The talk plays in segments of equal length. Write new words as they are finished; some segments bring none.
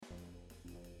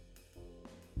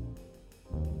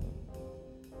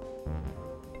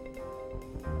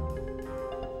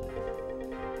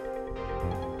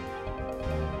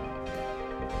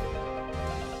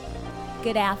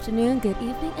good afternoon, good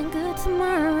evening, and good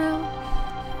tomorrow.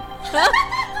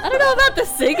 I don't know about the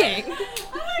singing. Oh my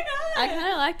god. I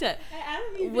kind of liked it.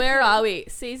 Where are we?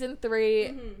 Season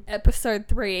 3, episode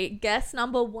 3, guest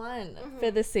number 1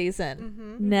 for the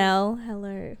season. Nell,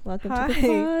 hello. Welcome to the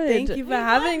pod. Thank you for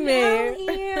having me.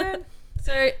 Here.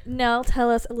 So, Nell, tell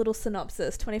us a little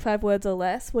synopsis. 25 words or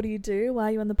less. What do you do? Why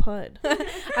are you on the pod?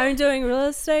 I'm doing real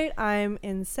estate. I'm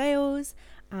in sales.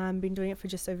 I've been doing it for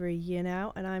just over a year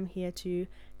now, and I'm here to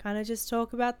kind of just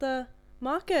talk about the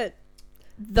market.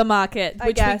 The market, I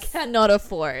which guess. we cannot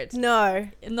afford. No,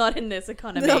 Not in this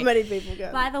economy. not many people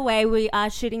go. By the way, we are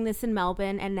shooting this in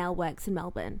Melbourne, and Nell works in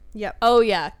Melbourne. Yep. Oh,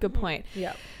 yeah. Good point.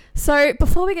 Yep. So,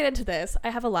 before we get into this,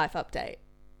 I have a life update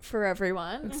for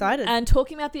everyone. Excited. And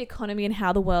talking about the economy and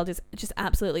how the world is just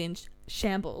absolutely in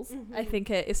shambles, I think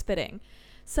it is fitting.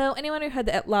 So anyone who heard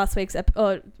the last week's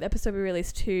episode we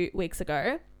released 2 weeks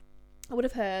ago, I would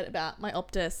have heard about my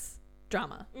Optus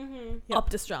drama. Yep.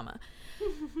 Optus drama.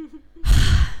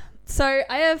 So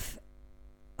I have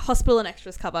hospital and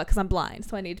extras cover because I'm blind,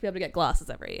 so I need to be able to get glasses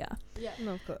every year. Yeah,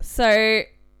 no, of course. So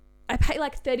I pay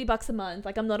like $30 a month.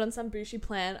 Like I'm not on some bougie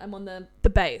plan. I'm on the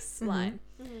base line.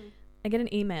 I get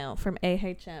an email from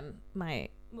AHM,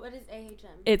 What is AHM?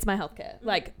 it's my healthcare,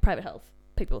 like private health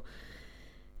people.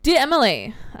 Dear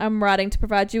Emily, I'm writing to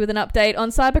provide you with an update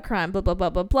on cybercrime, blah, blah, blah,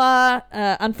 blah, blah.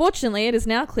 Unfortunately, it is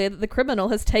now clear that the criminal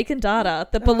has taken data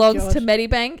that belongs to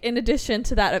Medibank in addition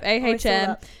to that of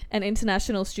AHM and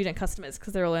international student customers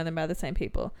because they're all owned by the same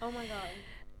people. Oh my god.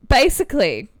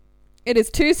 Basically, it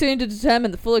is too soon to determine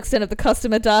the full extent of the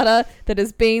customer data that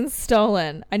has been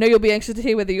stolen. I know you'll be anxious to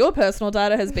hear whether your personal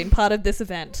data has been part of this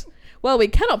event. Well, we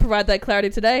cannot provide that clarity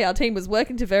today. Our team was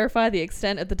working to verify the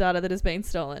extent of the data that has been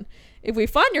stolen. If we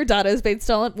find your data has been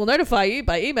stolen, we'll notify you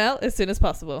by email as soon as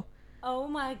possible. Oh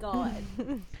my god.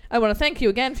 I want to thank you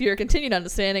again for your continued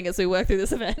understanding as we work through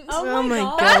this event. Oh my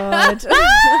god.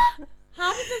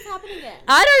 How did this happen again?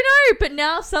 I don't know, but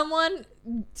now someone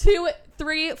 2,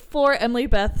 3, 4 Emily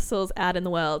Bethel's out in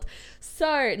the world.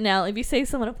 So, Nell, if you see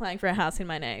someone applying for a house in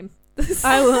my name,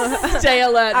 I will. stay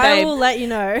alert, babe. I will let you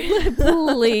know.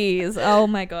 Please. Oh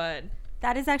my god.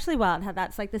 That is actually wild how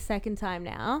that's like the second time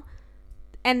now.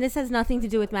 And this has nothing to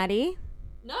do with Maddie.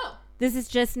 No. This is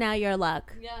just now your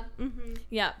luck. Yeah.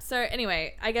 Yeah. So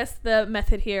anyway, I guess the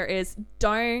method here is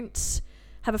don't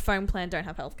have a phone plan, don't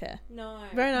have healthcare. No.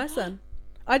 Very nice then.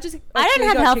 I don't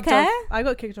have healthcare. I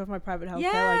got kicked off my private healthcare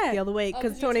Yeah. like the other week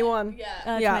because 21.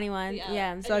 Yeah. Yeah. 21.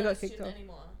 Yeah. So I got kicked off.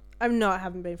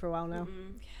 Haven't been for a while now.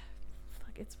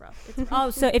 Fuck, it's rough. Oh,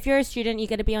 so if you're a student, you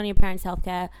got to be on your parents'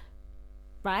 healthcare,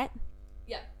 right?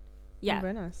 Yeah. Yeah. Oh,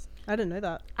 very nice. I didn't know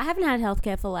that. I haven't had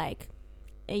healthcare for like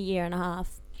a year and a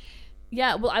half.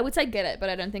 Yeah, well, I would say get it, but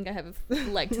I don't think I have a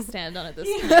leg to stand on at this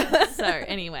point. So,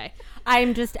 anyway.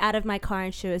 I'm just out of my car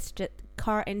insurance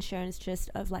just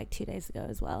of like 2 days ago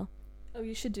as well. Oh,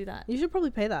 you should do that. You should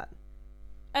probably pay that.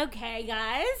 Okay,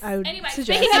 guys. I would Anyway,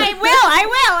 suggest.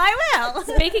 I will.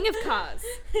 Speaking of cars.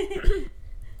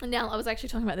 Now, I was actually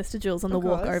talking about this to Jules on the Of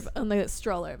walk course. over, on the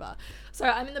stroll over. So,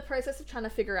 I'm in the process of trying to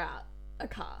figure out a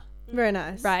car. Very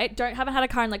nice. Right? Haven't had a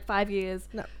car in like 5 years.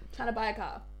 No. Trying to buy a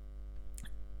car.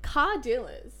 Car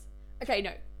dealers. Okay,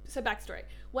 no. So backstory.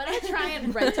 When I try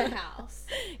and rent a house,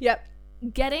 Yep.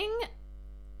 getting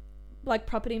like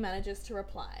property managers to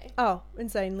reply Oh,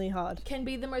 insanely hard. can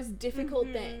be the most difficult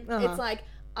thing. Uh-huh. It's like,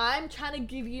 I'm trying to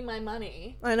give you my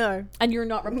money I know. and you're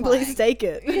not replying. Please take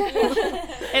it.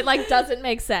 It like doesn't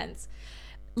make sense.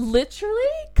 Literally,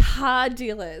 car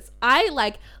dealers. I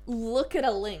like look at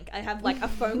a link. I have like a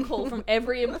phone call from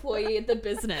every employee at the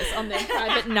business on their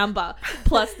private number,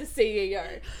 plus the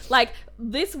CEO. Like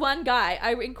this one guy,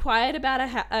 I inquired about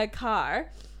a car,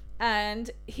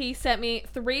 and he sent me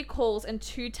 3 calls and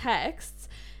 2 texts,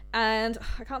 and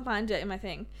I can't find it in my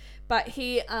thing. But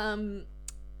he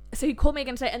so he called me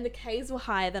again today, and the Ks were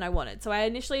higher than I wanted. So I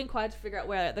initially inquired to figure out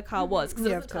where the car was because it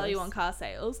doesn't tell you on car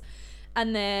sales.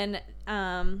 And then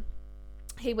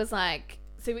he was like,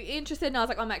 so we interested, and I was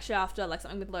like, I'm actually after like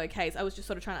something with lower case. I was just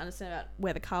sort of trying to understand about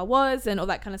where the car was and all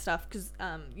that kind of stuff because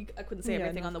I couldn't see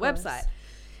everything on the website.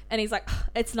 And he's like,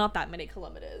 it's not that many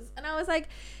kilometers. And I was like,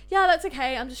 yeah, that's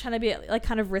okay. I'm just trying to be like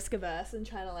kind of risk averse and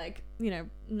trying to like, you know,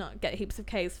 not get heaps of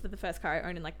Ks for the first car I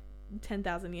owned in like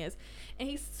 10,000 years. And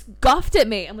he scoffed at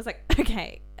me and was like,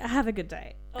 okay, have a good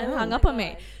day. And hung up on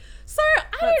me. So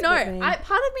I don't know.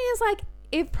 Part of me is like,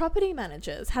 if property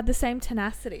managers had the same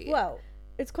tenacity. Well,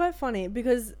 it's quite funny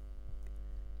because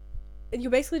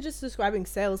you're basically just describing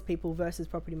salespeople versus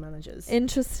property managers.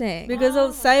 Interesting.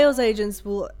 Because sales agents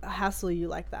will hassle you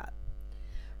like that.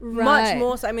 Much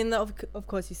more so. I mean, of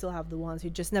course, you still have the ones who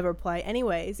just never apply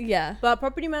anyways. Yeah. But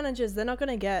property managers, they're not going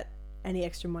to get any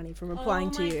extra money from applying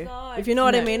to you. God. If you know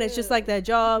what I mean, it's just like their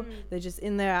job. They're just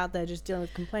in there, out there, just dealing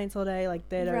with complaints all day. Like,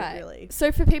 they don't really.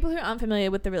 So for people who aren't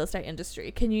familiar with the real estate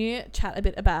industry, can you chat a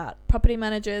bit about property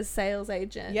managers, sales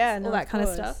agents, all that kind of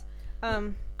stuff?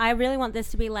 I really want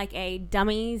this to be like a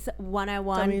dummies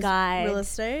 101 guide. Real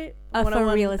estate?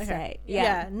 For real estate. Okay.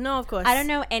 Yeah. No, of course. I don't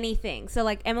know anything. So,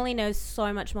 like, Emily knows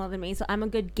so much more than me. So, I'm a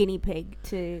good guinea pig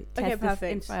to test this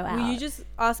info out. Will you just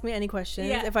ask me any questions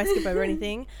if I skip over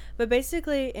anything? But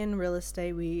basically, in real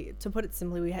estate, to put it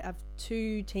simply, we have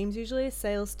two teams usually, a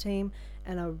sales team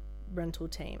and a rental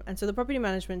team. And so the property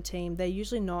management team, they're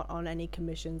usually not on any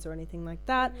commissions or anything like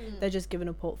that. They're just given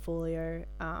a portfolio.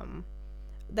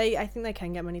 I think they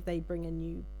can get money if they bring in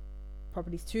new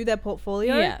properties to their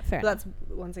portfolio. Yeah, fair. But that's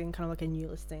once again kind of like a new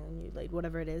listing, a new lead,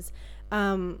 whatever it is.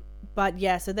 But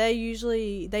yeah, so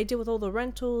they deal with all the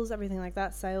rentals, everything like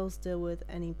that. Sales deal with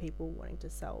any people wanting to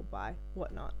sell, buy,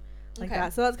 whatnot. Like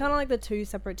that. So that's kind of like the two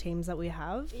separate teams that we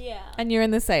have. Yeah. And you're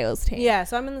in the sales team. Yeah,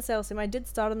 so I'm in the sales team. I did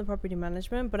start in the property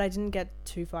management, but I didn't get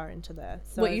too far into there.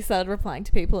 So What, you started replying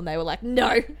to people and they were like, no.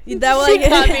 They were like,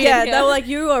 they were like,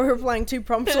 you are replying too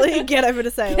promptly. Get over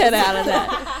to sales. Get out of there.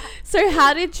 So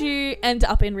how did you end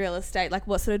up in real estate? Like,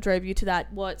 what sort of drove you to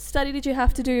that? What study did you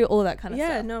have to do? All that kind of stuff.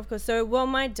 Yeah, no, of course. So,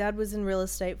 my dad was in real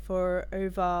estate for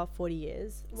over 40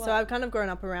 years. Wow. So I've kind of grown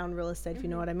up around real estate, if you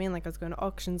know what I mean. Like, I was going to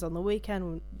auctions on the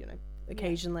weekend,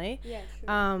 occasionally. Yeah,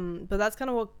 sure. But that's kind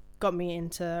of what got me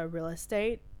into real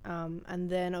estate. And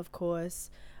then, of course,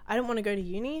 I didn't want to go to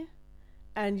uni.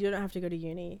 And you don't have to go to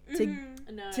uni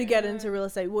to get into real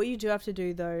estate. What you do have to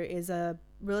do, though, is a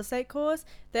real estate course.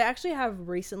 They actually have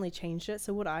recently changed it.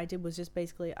 So what I did was just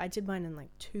basically, I did mine in like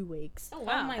 2 weeks. Oh,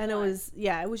 wow. And it was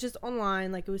just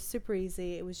online. Like, it was super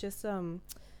easy. It was just,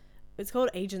 it's called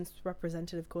Agents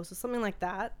Representative course or something like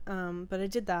that. But I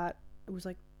did that. It was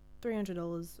like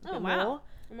 $300 more.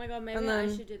 Oh my god, maybe I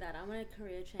should do that. I want a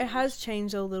career change. It has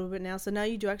changed a little bit now. So now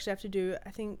you do actually have to do,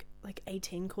 I think, like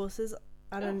 18 courses.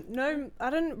 I don't know. I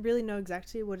don't really know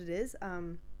exactly what it is.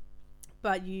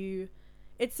 But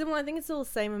it's similar. I think it's still the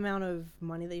same amount of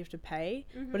money that you have to pay,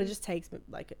 but it just takes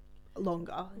like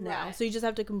longer now. Right. So you just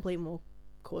have to complete more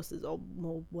courses or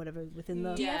more whatever within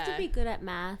the. Do you have to be good at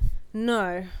math?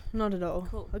 No, not at all.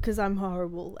 Cool. Because I'm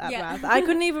horrible at math. I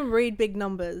couldn't even read big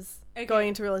numbers going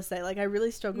into real estate. Like, I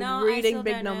really struggled reading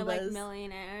big numbers. Know, like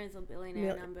millionaires or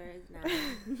billionaire numbers.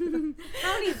 No.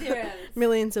 How many zeros?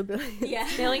 Millions or billions. Yeah.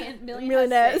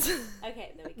 Millionaires.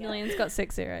 Okay, there we go. Millions got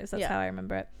 6 zeros. That's how I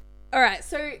remember it. All right.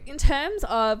 So in terms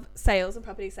of sales and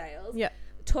property sales,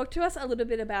 talk to us a little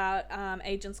bit about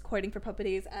agents quoting for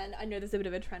properties. And I know there's a bit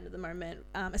of a trend at the moment,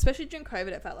 especially during COVID,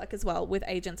 it felt like as well, with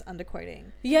agents underquoting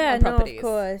on properties. No, of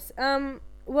course.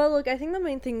 Well, look, I think the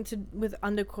main thing with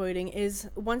underquoting is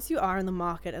once you are in the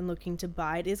market and looking to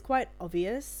buy, it is quite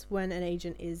obvious when an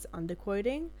agent is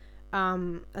underquoting.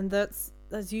 And that's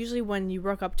usually when you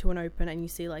rock up to an open and you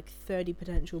see like 30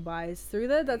 potential buyers through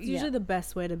there. That's usually the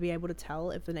best way to be able to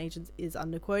tell if an agent is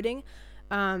underquoting.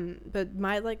 But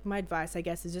my advice, I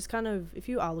guess, is just kind of, if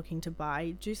you are looking to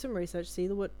buy, do some research,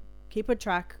 keep a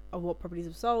track of what properties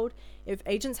have sold. If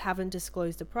agents haven't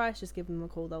disclosed a price, just give them a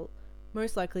call. They'll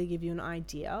most likely give you an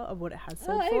idea of what it has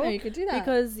sold for. I didn't know you could do that.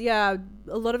 Because, a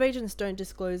lot of agents don't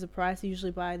disclose a price,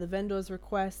 usually by the vendor's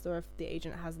request, or if the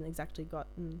agent hasn't exactly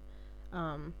gotten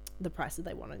the price that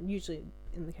they wanted, usually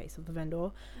in the case of the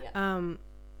vendor.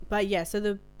 But yeah, so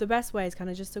the best way is kind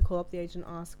of just to call up the agent,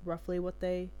 ask roughly what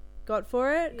they got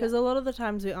for it, because a lot of the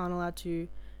times we aren't allowed to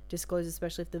disclose,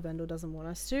 especially if the vendor doesn't want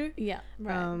us to.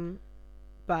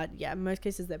 But yeah, in most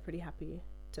cases they're pretty happy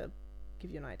to give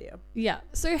you an idea.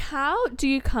 So how do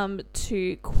you come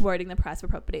to quoting the price of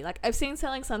a property? Like, I've seen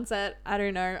Selling Sunset. I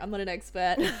don't know, I'm not an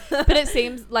expert, but it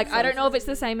seems like I don't know if it's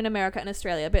the same in America and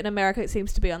Australia, but in America it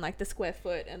seems to be on like the square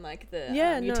foot and like the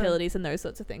utilities and those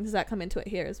sorts of things. Does that come into it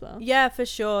here as well? Yeah, for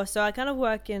sure. So I kind of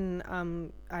work in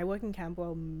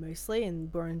Camberwell mostly, in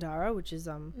Burundara, which is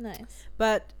nice,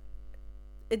 but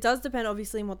it does depend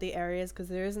obviously on what the area is, because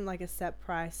there isn't like a set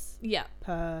price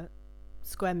per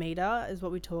square meter is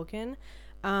what we're talking.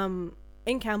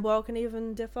 In Camberwell can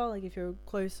even differ, like if you're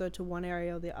closer to one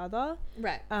area or the other,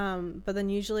 but then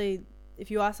usually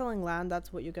if you are selling land,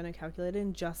 that's what you're going to calculate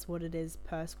in, just what it is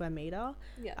per square meter.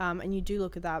 And you do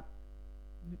look at that,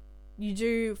 you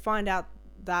do find out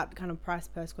that kind of price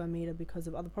per square meter because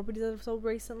of other properties that have sold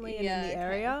recently and in the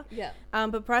area.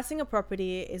 But pricing a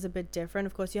property is a bit different.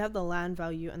 Of course, you have the land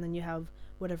value and then you have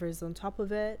whatever is on top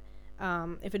of it.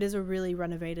 If it is a really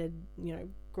renovated,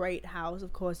 great house,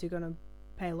 of course you're going to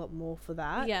pay a lot more for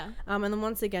that. Yeah. And then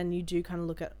once again, you do kind of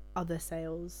look at other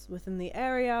sales within the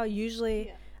area.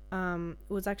 Usually, it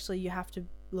was actually you have to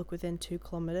look within 2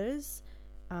 kilometers,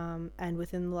 and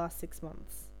within the last 6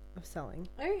 months of selling.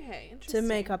 Okay, interesting. To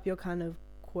make up your kind of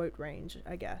quote range,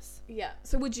 I guess. Yeah.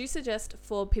 So would you suggest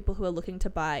for people who are looking to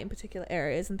buy in particular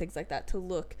areas and things like that to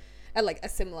look at like a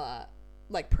similar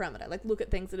like parameter, like look at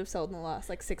things that have sold in the last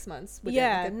like 6 months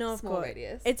within like a small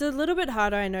radius? It's a little bit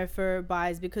harder, I know, for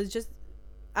buyers because just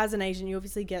as an agent, you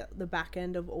obviously get the back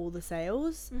end of all the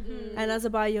sales, and as a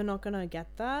buyer, you're not gonna get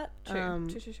that. True.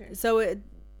 So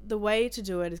the way to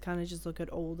do it is kind of just look at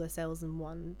all the sales in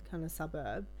one kind of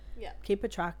suburb. Yeah. Keep a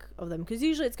track of them because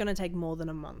usually it's gonna take more than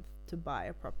a month to buy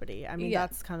a property. I mean,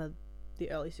 that's kind of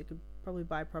the earliest you could probably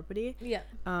buy a property. Yeah.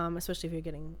 Especially if you're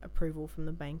getting approval from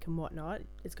the bank and whatnot,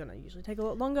 it's gonna usually take a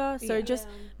lot longer. So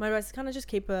my advice is kind of just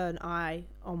keep an eye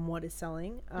on what is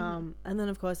selling. And then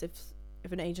of course,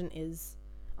 if an agent is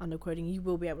underquoting, you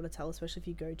will be able to tell, especially if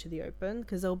you go to the open,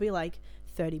 because there'll be like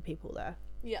 30 people there.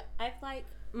 Yeah. I've like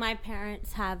my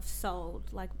parents have sold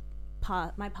like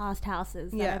my past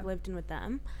houses that I've lived in with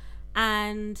them,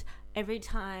 and every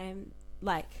time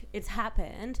like it's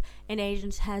happened, an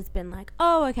agent has been like,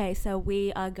 oh, okay, so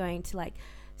we are going to like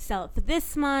sell it for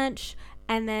this much.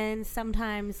 And then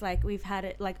sometimes like we've had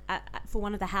it like for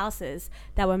one of the houses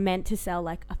that were meant to sell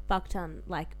like a fuck ton,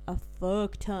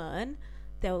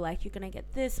 they were like, you're gonna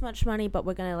get this much money, but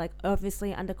we're gonna like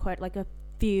obviously underquote like a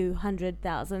few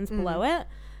 $100,000s below it.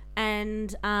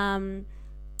 And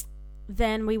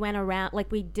then we went around,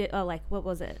 like we did, what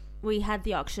was it, we had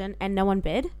the auction and no one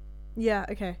bid. Yeah,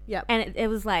 okay, yeah. And it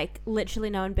was like literally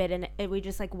no one bid, and we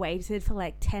just like waited for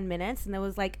like 10 minutes, and there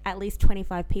was like at least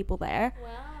 25 people there.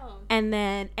 Wow.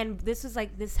 And this was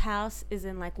like, this house is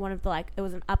in like one of the like, it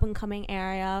was an up and coming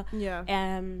area.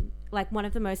 Yeah. Like one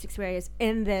of the most experienced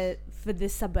for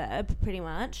this suburb pretty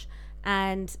much.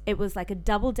 And it was like a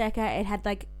double decker. It had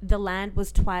like, the land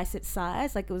was twice its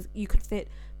size. Like it was, you could fit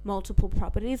multiple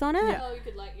properties on it. Yeah. Oh, you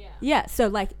could like, Yeah. So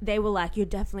like they were like, you're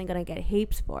definitely going to get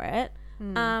heaps for it.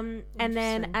 And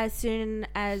then as soon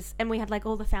as, and we had like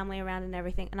all the family around and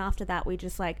everything, and after that we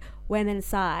just like went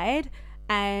inside,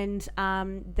 and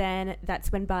then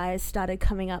that's when buyers started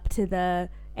coming up to the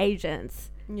agents,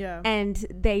 and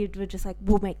they were just like,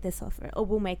 we'll make this offer, or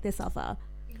we'll make this offer.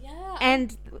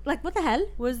 And like, what the hell?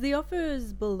 Was the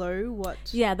offers below what?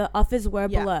 Yeah, the offers were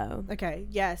below. Okay,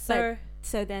 yeah. So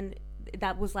then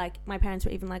that was like, my parents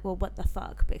were even like, well, what the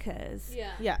fuck, because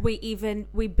we even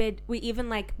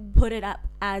like put it up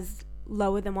as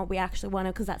lower than what we actually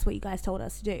wanted, because that's what you guys told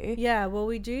us to do. Yeah, well,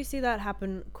 we do see that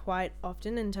happen quite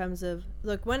often in terms of,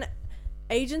 look, when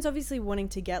agents obviously wanting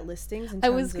to get listings. I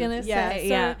was going to say,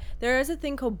 so there is a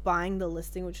thing called buying the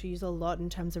listing, which we use a lot in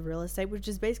terms of real estate, which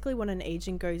is basically when an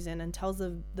agent goes in and tells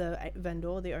the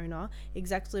vendor, the owner,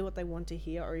 exactly what they want to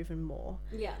hear or even more.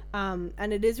 Yeah.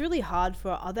 And it is really hard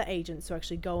for other agents to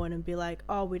actually go in and be like,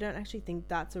 oh, we don't actually think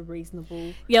that's a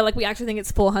reasonable. Yeah, like we actually think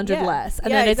it's 400 less.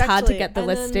 And then it's hard to get the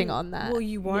listing on that. Well,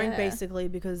 you won't basically,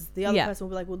 because the other person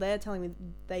will be like, well, they're telling me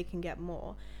they can get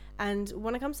more. And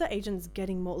when it comes to agents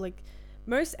getting more, like,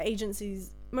 most agents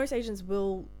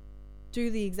will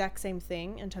do the exact same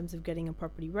thing in terms of getting a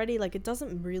property ready. Like, it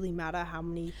doesn't really matter how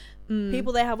many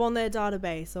people they have on their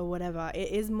database or whatever. It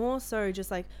is more so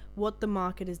just like what the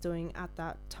market is doing at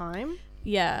that time.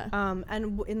 Yeah.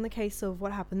 And in the case of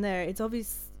what happened there, it's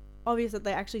obvious that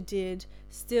they actually did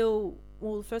still.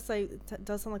 Well, first it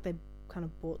does sound like they kind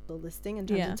of bought the listing in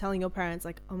terms of telling your parents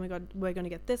like, oh my god, we're going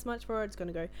to get this much for it. It's going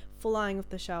to go flying off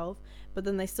the shelf. But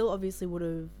then they still obviously would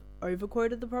have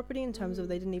overquoted the property in terms of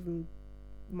they didn't even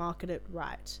market it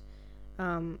right.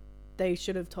 They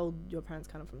should have told your parents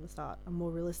kind of from the start a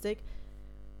more realistic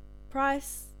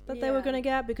price that they were going to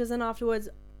get, because then afterwards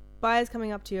buyers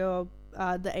coming up to you,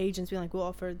 the agents being like, we'll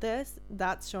offer this,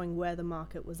 that's showing where the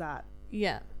market was at.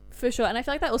 Yeah, for sure. And I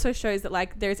feel like that also shows that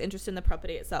like there's interest in the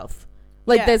property itself.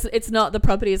 Like it's not, the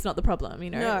property is not the problem,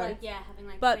 you know. No. Like, having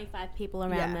like 25 people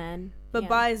around then. But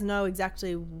buyers know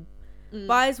exactly.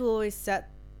 Buyers will always set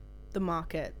the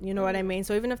market, you know what I mean?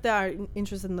 So even if they are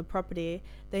interested in the property,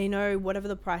 they know whatever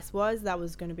the price was, that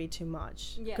was going to be too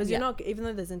much, because you're not, even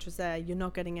though there's interest there, you're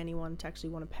not getting anyone to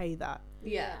actually want to pay that.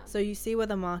 So you see where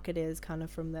the market is kind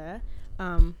of from there.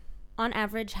 On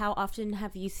average, how often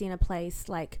have you seen a place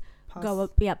like pass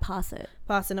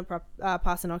an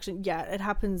auction? It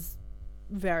happens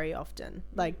very often,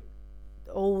 like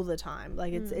all the time.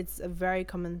 Like it's a very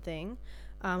common thing.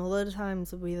 A lot of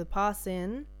times we either pass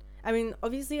in. I mean,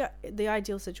 obviously, the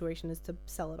ideal situation is to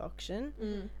sell at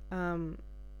auction.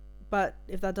 But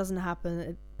if that doesn't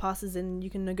happen, passes in, you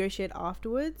can negotiate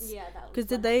afterwards. Yeah, because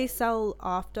did they sell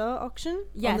after auction?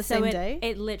 Yeah, on the same day.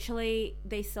 It literally,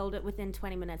 they sold it within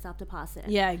 20 minutes after passing.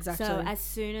 Yeah, exactly. So as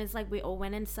soon as like we all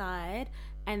went inside,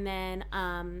 and then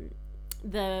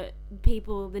the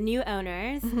new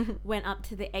owners went up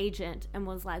to the agent and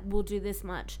was like, we'll do this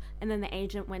much, and then the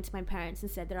agent went to my parents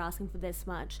and said they're asking for this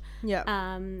much. Yeah.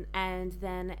 And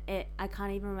then I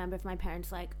can't even remember if my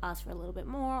parents like asked for a little bit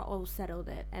more or settled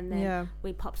it, and then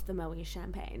we popped the Moe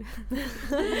champagne.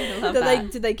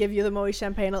 Did they give you the Moe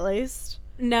champagne at least?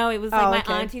 No, it was like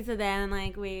my aunties are there, and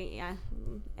like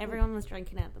everyone was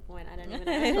drinking at the point. I don't even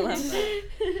know. I love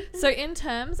that. So in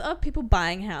terms of people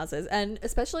buying houses, and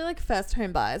especially like first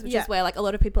home buyers, which is where like a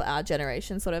lot of people our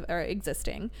generation sort of are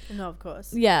existing. No, of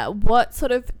course. Yeah. What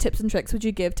sort of tips and tricks would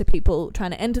you give to people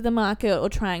trying to enter the market or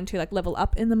trying to like level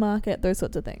up in the market, those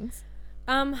sorts of things?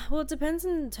 Well, it depends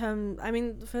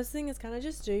the first thing is kind of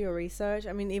just do your research.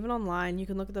 I mean, even online, you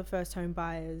can look at the first home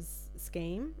buyers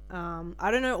scheme.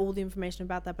 I don't know all the information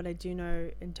about that, but I do know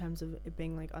in terms of it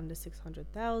being like under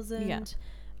 600,000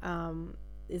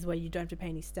 is where you don't have to pay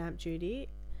any stamp duty.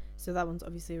 So that one's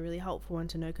obviously a really helpful one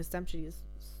to know, because stamp duty is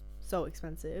so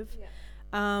expensive.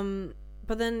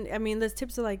 But then, I mean, there's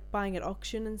tips of like buying at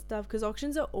auction and stuff, because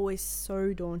auctions are always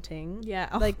so daunting. Yeah.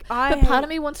 Like but part of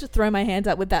me wants to throw my hands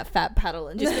up with that fat paddle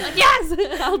and just be like, yes,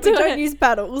 I'll do it. Don't use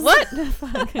paddles. What?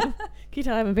 Fuck. Can you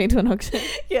tell I haven't been to an auction?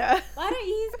 Yeah. Why don't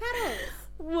you use paddles?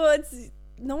 Well,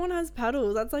 no one has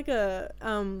paddles. That's like a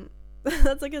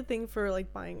that's like a thing for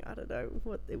like buying, I don't know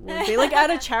what it would be, like at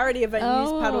a charity event. You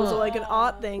use paddles, or like an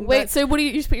art thing. Wait, so what do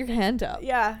you just put your hand up?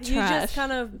 Yeah, Trash. You just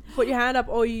kind of put your hand up,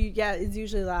 or it's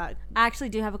usually that. I actually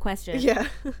do have a question. Yeah.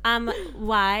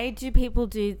 Why do people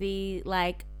do the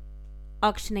like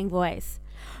auctioning voice?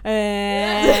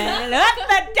 It's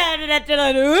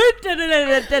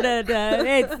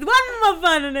one more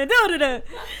fun.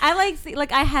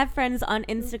 I have friends on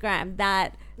Instagram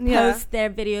that post their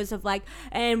videos of like,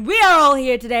 and we are all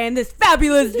here today in this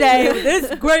fabulous day with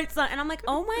this great sun, and I'm like,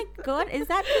 oh my god,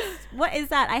 what is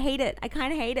that? I hate it. I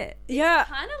kind of hate it. Yeah,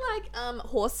 kind of like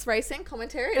horse racing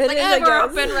commentary. It's like, we're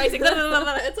off and racing.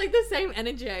 It's like the same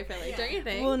energy, I feel like, don't you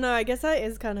think? Well, no, I guess that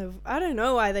is kind of, I don't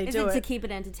know why they do it. To keep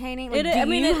it entertaining? Like,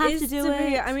 you have to do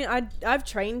it? I mean, I've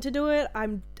trained to do it. I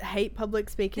hate public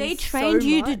speaking. They trained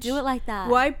you to do it like that?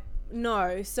 Why?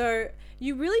 No, so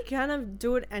you really kind of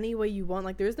do it any way you want.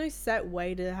 Like, there is no set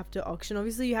way to have to auction.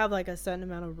 Obviously, you have like a certain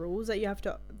amount of rules that you have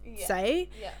to say,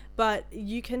 but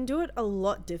you can do it a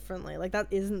lot differently. Like, that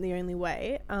isn't the only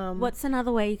way. What's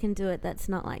another way you can do it that's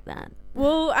not like that?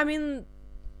 Well, I mean,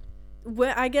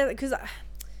 where I get, because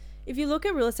if you look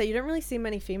at real estate, you don't really see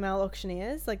many female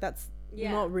auctioneers. Like, that's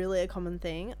not really a common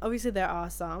thing. Obviously there are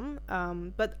some,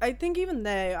 but I think even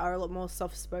they are a lot more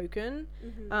soft-spoken.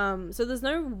 So there's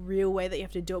no real way that you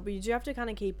have to do it, but you do have to kind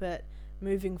of keep it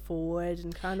moving forward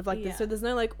and kind of like this. So there's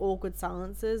no like awkward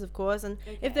silences, of course, and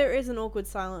if there is an awkward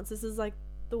silence, this is like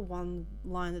the one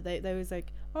line that they was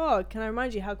like, oh, can I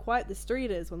remind you how quiet the street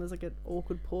is, when there's like an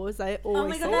awkward pause. They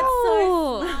always say, that's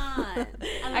so smart.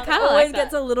 I kind of always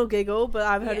gets a little giggle, but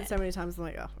I've heard it so many times, I'm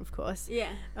like, oh, of course.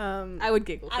 I would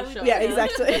giggle for sure. Yeah,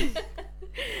 exactly.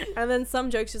 And then some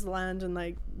jokes just land and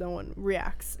like no one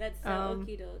reacts. That's so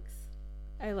okie dokes.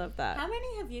 I love that. How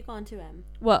many have you gone to, Em?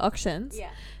 What, auctions? Yeah.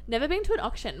 Never been to an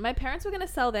auction. My parents were going to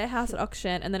sell their house at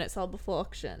auction, and then it sold before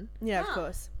auction. Yeah, of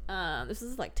course. This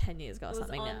is like 10 years ago or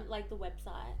something now. It was on like the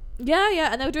website.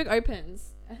 Yeah, and they were doing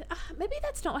opens. Maybe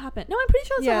that's not what happened. No, I'm pretty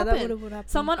sure that's what happened. That happened.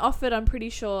 Someone offered, I'm pretty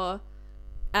sure,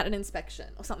 at an inspection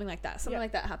or something like that. Something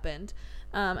like that happened.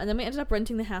 And then we ended up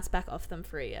renting the house back off them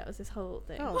for a year. It was this whole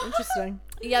thing. Oh, interesting.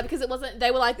 Yeah, because it wasn't,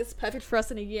 they were like, this is perfect for us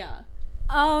in a year.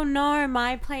 Oh no,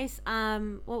 my place,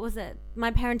 what was it?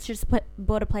 My parents just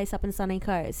bought a place up in Sunny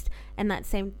Coast, and that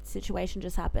same situation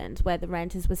just happened where the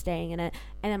renters were staying in it,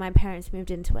 and then my parents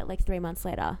moved into it like 3 months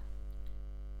later.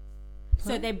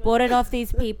 So they bought it off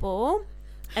these people,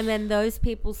 and then those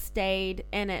people stayed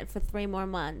in it for 3 more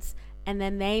months, and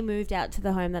then they moved out to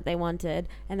the home that they wanted,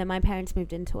 and then my parents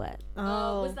moved into it.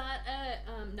 Oh, was that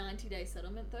a 90-day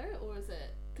settlement though, or is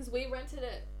it? Because we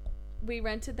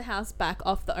rented the house back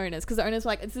off the owners, because the owners were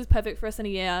like, this is perfect for us in a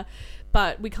year,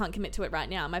 but we can't commit to it right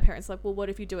now. My parents were like, well, what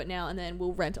if you do it now and then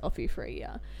we'll rent off you for a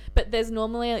year? But there's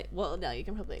normally, well, no, you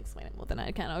can probably explain it more than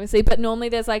I can, obviously, but normally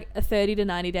there's like a 30 to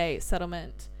 90 day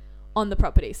settlement on the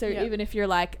property. So even if you're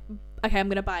like, okay, I'm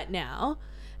going to buy it now,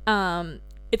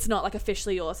 it's not like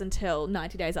officially yours until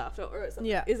 90 days after, or something.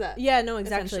 Yeah. Is that? Yeah, no,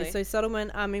 exactly. So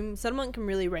settlement, settlement can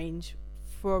really range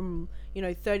from, you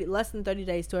know, less than 30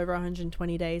 days to over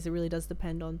 120 days. It really does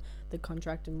depend on the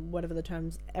contract and whatever the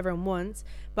terms everyone wants.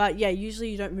 But yeah, usually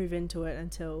you don't move into it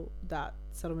until that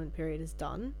settlement period is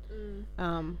done.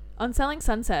 On Selling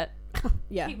Sunset.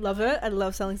 Yeah, love it. I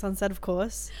love Selling Sunset, of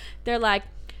course. They're like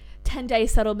 10-day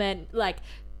settlement, like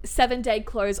 7-day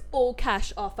close, all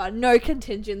cash offer, no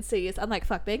contingencies. I'm like,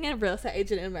 fuck, being a real estate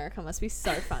agent in America must be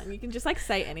so fun. You can just like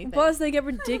say anything. Plus they get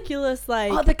ridiculous,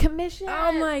 like, oh, the commission.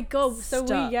 Oh my god. So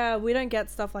we don't get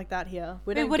stuff like that here.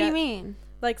 What do you mean?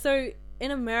 Like, so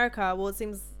in America, well, it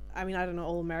seems, I mean, I don't know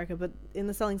all America, but in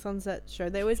the Selling Sunset show,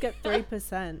 they always get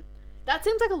 3%. That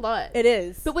seems like a lot. It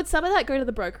is. But would some of that go to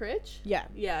the brokerage? Yeah.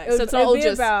 Yeah. So it's all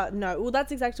just well,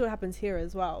 that's exactly what happens here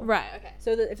as well. Right. Okay.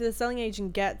 So that if the selling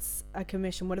agent gets a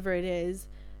commission, whatever it is,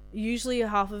 usually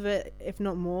half of it, if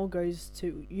not more,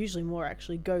 usually more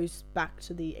actually, goes back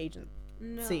to the agent.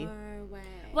 No way.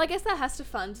 Well, I guess that has to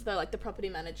fund the property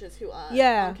managers who are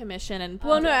on commission and.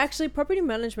 Well, no, actually, property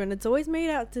management, it's always made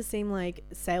out to seem like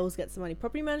sales gets the money.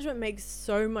 Property management makes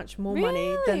so much more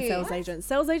money than sales agents.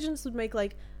 Sales agents would make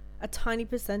like a tiny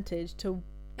percentage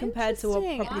compared to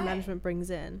what property management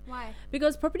brings in. Why?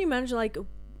 Because property management, like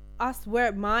us, we're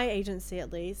at my agency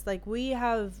at least, like we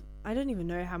have, I don't even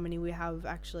know how many we have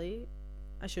actually.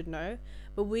 I should know,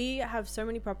 but we have so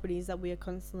many properties that we are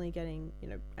constantly getting, you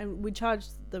know, and we charge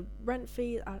the rent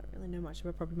fee. I don't really know much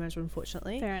about property management,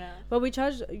 unfortunately. Fair enough. But we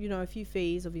charge, you know, a few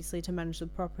fees, obviously, to manage the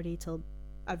property, to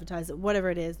advertise it, whatever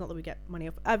it is. Not that we get money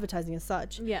off advertising as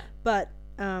such. Yeah. But,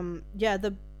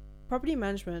 the property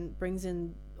management brings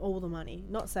in all the money,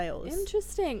 not sales.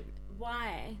 Interesting.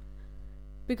 Why?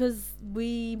 Because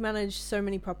we manage so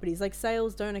many properties. Like,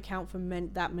 sales don't account for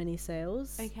that many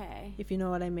sales. Okay. If you know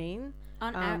what I mean.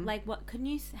 Like, what can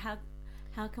you?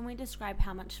 How can we describe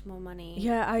how much more money?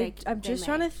 Yeah, I'm just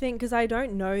trying to think, because I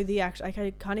don't know the actual. I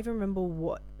can't even remember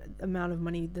what amount of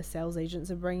money the sales agents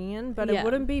are bringing in, but it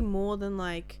wouldn't be more than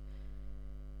like.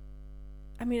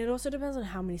 I mean, it also depends on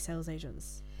how many sales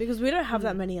agents, because we don't have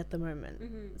that many at the moment.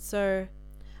 Mm-hmm. So,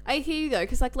 I hear you though,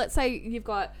 because like, let's say you've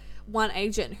got one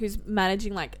agent who's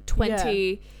managing like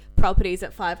 20 properties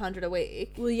at $500 a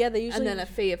week. Well, yeah, they usually, and then a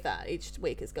fee of that each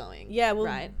week is going. Yeah, well,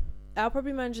 right. Our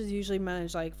property managers usually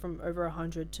manage like from over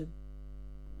 100 to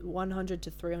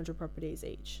 300 properties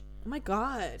each. Oh my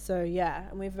god. So yeah,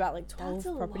 and we have about like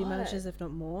 12 property managers, if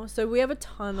not more. So we have a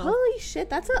ton of. Holy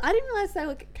shit, I didn't realize they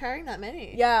were carrying that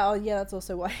many. Yeah, that's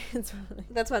also why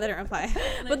that's why they don't reply.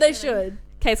 But they should.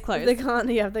 Case closed. If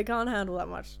they can't handle that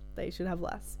much, they should have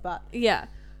less. But yeah.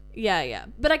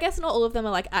 But I guess not all of them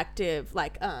are like active,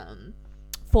 like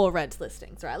for rent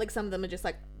listings, right? Like some of them are just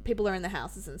like people are in the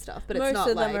houses and stuff, but it's not like... Most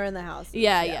of them are in the houses.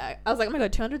 Yeah. I was like, oh my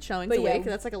god, 200 showings a week?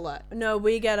 That's like a lot. No,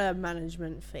 we get a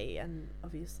management fee, and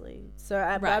obviously... So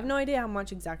I have no idea how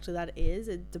much exactly that is.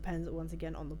 It depends, once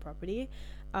again, on the property.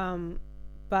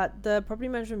 But the property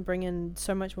management bring in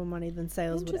so much more money than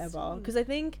sales would ever. Because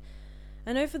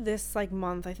I know for this like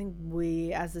month, I think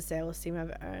we, as the sales team,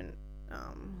 have earned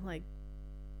like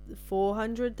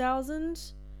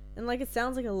 400,000. And like, it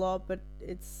sounds like a lot, but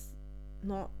it's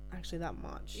not actually that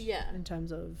much in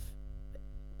terms of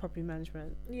property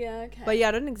management. Yeah, okay. But yeah,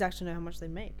 I don't exactly know how much they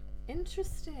make.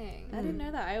 Interesting. I didn't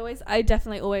know that. I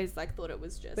definitely always like thought it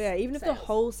was just But yeah, even sales. if the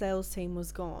whole sales team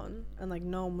was gone and like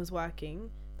no one was working,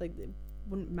 like it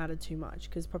wouldn't matter too much,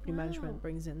 because property management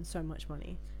brings in so much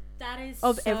money. That is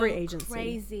of so every agency.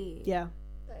 Crazy. Yeah.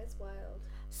 That is wild.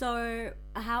 So,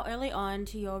 how early on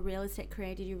to your real estate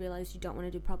career did you realize you don't want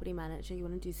to do property manager, you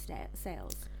want to do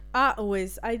sales?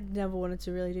 I never wanted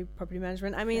to really do property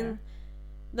management. I mean,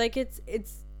 like it's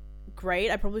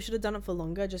great. I probably should have done it for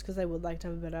longer, just because I would like to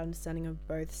have a better understanding of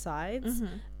both sides.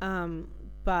 Mm-hmm.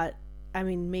 But I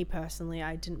mean, me personally,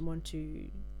 I didn't want to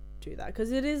do that,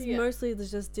 because it is mostly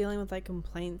just dealing with like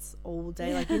complaints all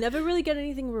day. Like, you never really get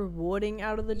anything rewarding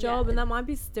out of the job, and that might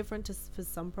be different for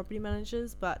some property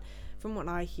managers, but from what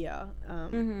I hear,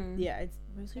 it's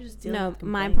mostly just dealing with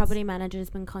complaints. My property manager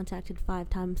has been contacted 5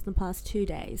 times in the past 2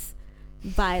 days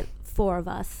by 4 of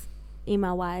us,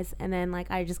 email wise, and then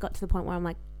like I just got to the point where I'm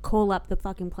like, call up the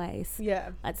fucking place. Yeah,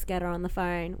 let's get her on the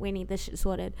phone. We need this shit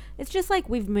sorted. It's just like,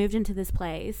 we've moved into this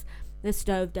place. The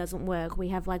stove doesn't work. We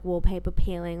have like wallpaper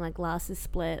peeling, like glass is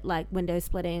split, like windows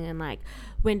splitting, and like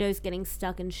windows getting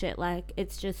stuck and shit. Like,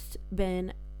 it's just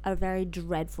been a very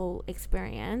dreadful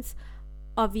experience.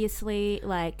 Obviously,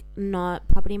 like, not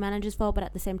property manager's fault, but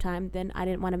at the same time, then I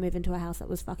didn't want to move into a house that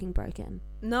was fucking broken.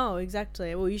 No,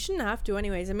 exactly. Well, you shouldn't have to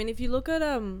anyways. I mean, if you look at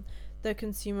the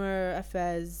Consumer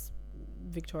Affairs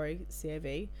Victoria,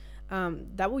 CAV,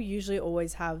 that will usually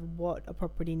always have what a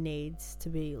property needs to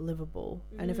be livable.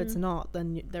 And if it's not,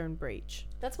 then they're in breach.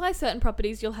 That's why certain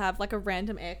properties you'll have like a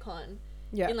random aircon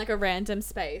in like a random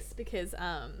space because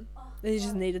they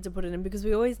just needed to put it in because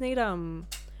we always need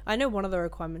I know one of the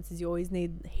requirements is you always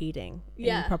need heating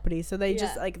in property, so they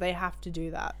just like they have to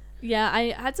do that. Yeah,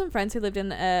 I had some friends who lived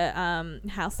in a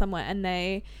house somewhere, and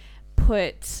they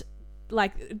put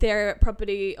like their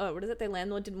property, their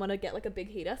landlord didn't want to get like a big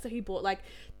heater, so he bought like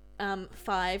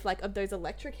 5 like of those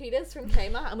electric heaters from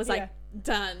Kmart and was like,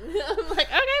 done. I'm like,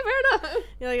 okay, fair enough.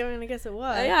 You're like, I mean, I guess it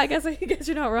was. Yeah, I guess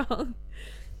you're not wrong.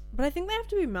 But I think they have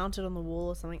to be mounted on the wall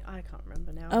or something. I can't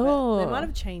remember now. Oh, they might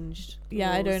have changed.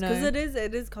 Yeah, I don't know, because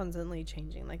it is constantly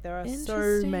changing. Like there are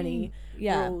so many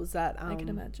rules that I can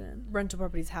imagine rental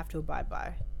properties have to abide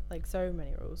by. Like so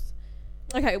many rules.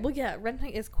 Okay, well, yeah,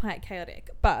 renting is quite chaotic,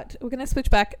 but we're gonna switch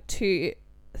back to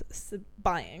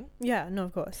buying. Yeah, no,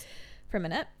 of course. For a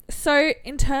minute. So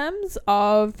in terms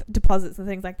of deposits and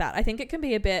things like that, I think it can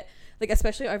be a bit like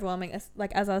especially overwhelming as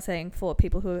I was saying for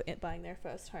people who are buying their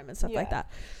first home and stuff like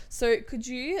that. So could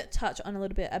you touch on a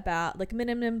little bit about like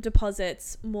minimum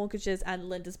deposits, mortgages and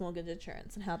lender's mortgage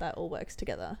insurance and how that all works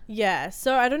together? Yeah,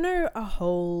 so I don't know a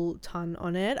whole ton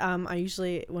on it. I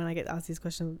usually when I get asked these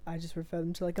questions I just refer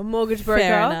them to like a mortgage broker.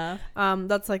 Fair enough.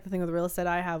 That's like the thing with real estate.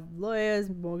 I have lawyers,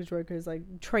 mortgage brokers,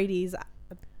 like tradies,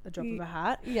 a drop of a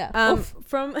hat. Yeah.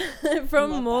 From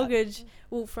mortgage,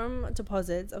 from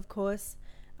deposits, of course,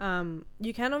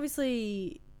 you can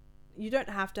obviously, you don't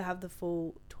have to have the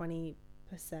full 20%.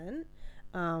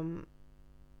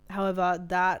 However,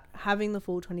 that having the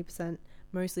full 20%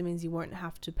 mostly means you won't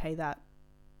have to pay that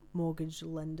mortgage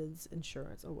lender's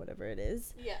insurance or whatever it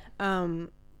is. Yeah.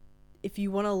 If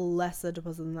you want a lesser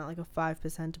deposit than that, like a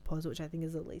 5% deposit, which I think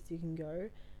is the least you can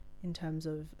go in terms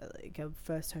of like a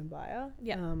first home buyer,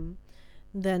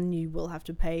 then you will have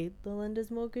to pay the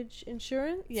lender's mortgage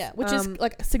insurance. Yeah, which is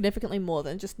like significantly more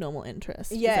than just normal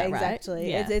interest. Yeah, is that exactly.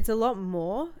 Right? Yeah. It's a lot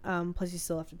more. Plus you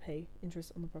still have to pay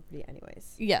interest on the property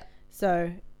anyways. Yeah.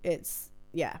 So it's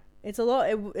a lot.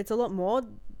 It's a lot more.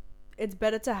 It's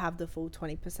better to have the full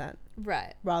 20%,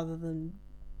 right, rather than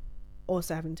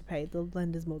also having to pay the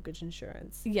lender's mortgage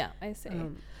insurance. Yeah, I see.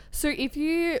 So if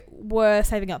you were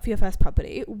saving up for your first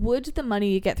property, would the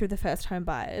money you get through the first home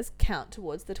buyers count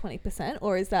towards the 20%,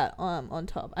 or is that on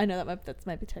top? I know that's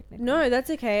maybe technical. No, that's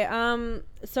okay.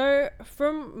 So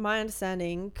from my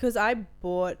understanding, because I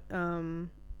bought when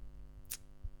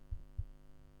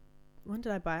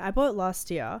did I buy? I bought last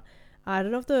year. I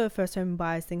don't know if the first home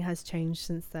buyers thing has changed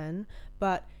since then,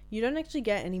 but you don't actually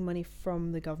get any money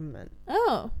from the government.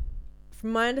 Oh.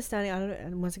 From my understanding, I don't know,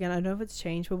 and once again, I don't know if it's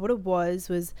changed, but what it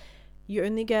was you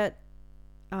only get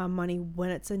money when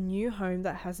it's a new home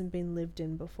that hasn't been lived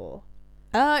in before.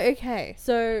 Oh, okay.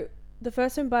 So the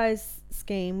first home buyers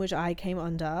scheme, which I came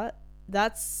under,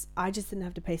 I just didn't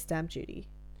have to pay stamp duty.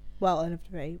 Well, I didn't have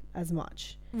to pay as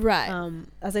much. Right.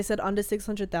 As I said, under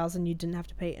 600,000, you didn't have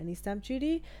to pay any stamp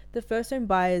duty. The first home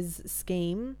buyers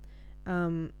scheme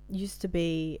used to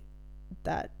be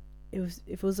that if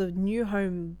it was a new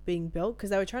home being built, because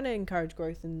they were trying to encourage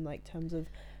growth in like terms of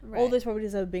all those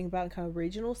properties that are being built in kind of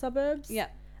regional suburbs. Yeah.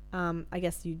 I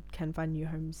guess you can find new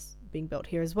homes being built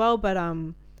here as well, but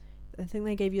I think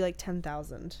they gave you like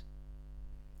 10,000.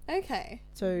 Okay.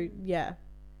 So yeah.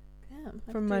 Damn,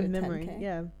 from my memory, 10K.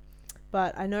 Yeah.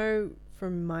 But I know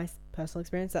from my personal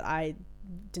experience that I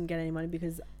didn't get any money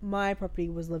because my property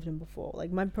was lived in before.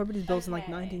 Like my property was built in like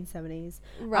 1970s.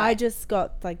 Right. I just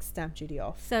got like stamp duty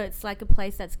off. So it's like a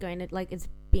place that's going to like it's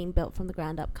being built from the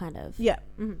ground up, kind of. Yeah.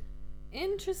 Mm-hmm.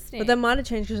 Interesting. But that might have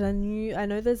changed because I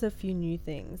know there's a few new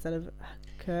things that have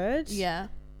occurred. Yeah.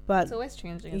 But it's always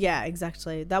changing. Yeah,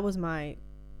 exactly. That was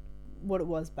what it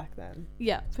was back then.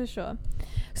 Yeah, for sure.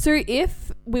 So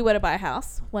if we were to buy a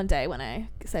house one day when I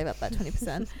save up that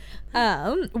 20%,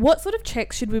 what sort of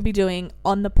checks should we be doing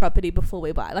on the property before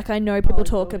we buy? Like I know people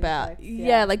talk about checks,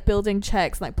 yeah, like building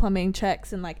checks, like plumbing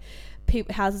checks, and like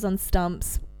houses on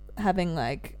stumps having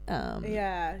like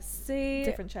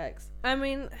different checks. I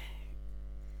mean,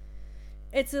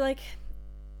 it's like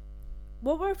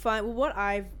what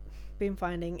I've been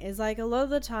finding is like a lot of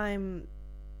the time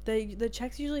the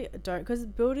checks usually don't, because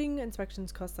building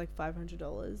inspections cost like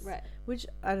 $500, right? Which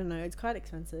I don't know, it's quite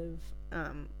expensive.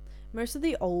 Most of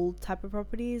the old type of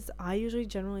properties,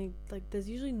 generally like there's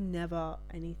usually never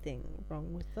anything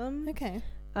wrong with them. Okay.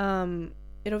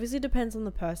 It obviously depends on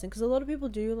the person, because a lot of people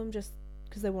do them just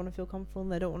because they want to feel comfortable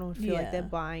and they don't want to feel like they're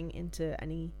buying into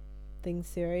anything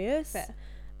serious. Fair.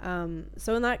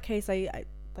 So in that case, I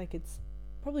like it's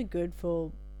probably good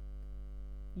for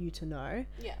you to know.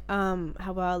 Yeah.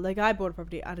 However, like I bought a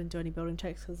property, I didn't do any building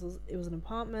checks because it was an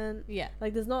apartment. Yeah.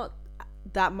 Like there's not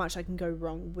that much that can go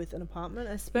wrong with an apartment,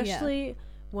 especially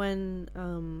when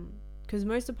because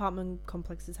most apartment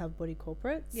complexes have body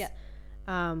corporates. Yeah.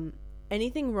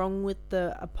 Anything wrong with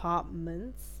the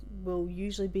apartments will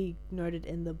usually be noted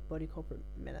in the body corporate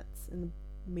minutes, in the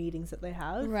meetings that they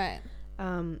have. Right.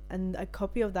 And a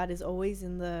copy of that is always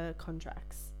in the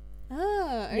contracts.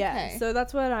 Oh, okay. Yeah, so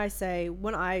that's what I say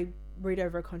when I read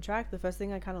over a contract. The first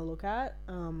thing I kind of look at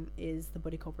is the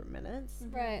body corporate minutes.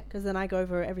 Right. Because then I go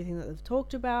over everything that they've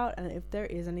talked about, and if there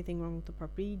is anything wrong with the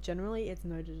property, generally it's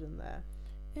noted in there.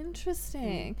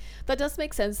 Interesting. That does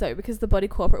make sense though, because the body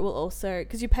corporate will also,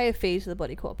 because you pay a fee to the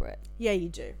body corporate. Yeah, you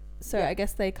do. So I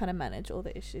guess they kind of manage all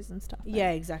the issues and stuff. Yeah,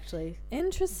 exactly.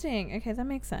 Interesting. Okay, that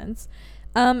makes sense.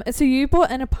 So you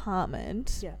bought an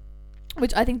apartment. Yeah.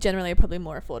 Which I think generally are probably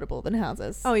more affordable than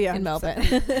houses. Oh yeah, in Melbourne.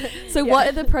 So what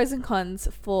are the pros and cons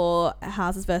for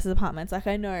houses versus apartments? Like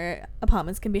I know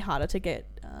apartments can be harder to get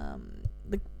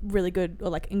like really good or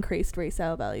like increased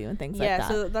resale value and things like that. Yeah,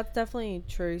 so that's definitely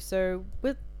true. So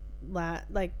with that,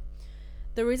 like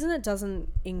the reason it doesn't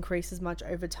increase as much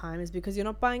over time is because you're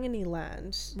not buying any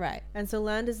land. Right. And so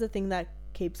land is the thing that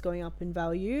keeps going up in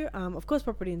value. Of course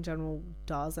property in general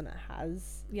does, and it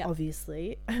has,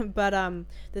 obviously. But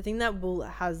the thing that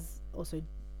has also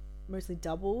mostly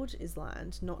doubled is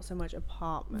land, not so much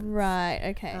apartments.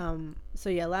 Right, okay. So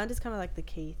yeah, land is kind of like the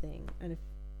key thing, and if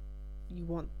you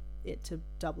want it to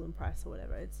double in price or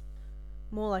whatever, it's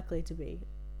more likely to be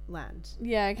land.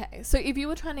 Yeah, okay. So if you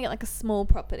were trying to get like a small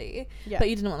property, but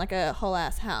you didn't want like a whole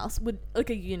ass house, would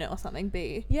like a unit or something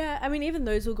be? Yeah, I mean even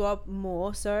those will go up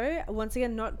more. So once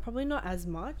again, probably not as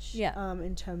much. Yeah.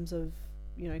 In terms of,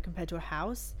 you know, compared to a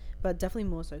house, but definitely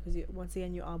more so because once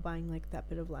again you are buying like that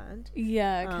bit of land.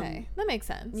 Yeah. Okay. That makes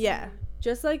sense. Yeah.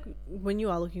 Just like when you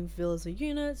are looking for villas or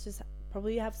units, just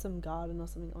probably have some garden or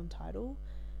something on title.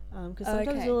 Because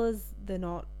sometimes villas, they're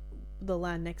not, the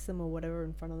land next to them or whatever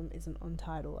in front of them isn't on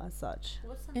title as such.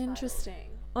 What's on interesting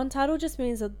title? On title just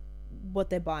means that what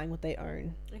they're buying, what they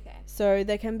own. Okay. So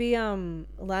there can be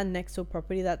land next to a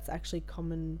property that's actually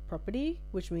common property,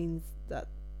 which means that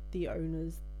the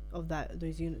owners of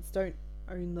those units don't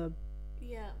own the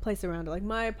place around it. Like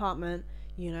my apartment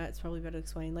unit, it's probably better to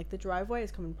explain. Like the driveway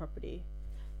is common property.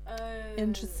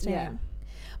 Interesting. Yeah.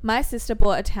 My sister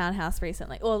bought a townhouse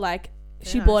recently, or like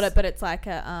she bought it, but it's like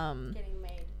a getting made.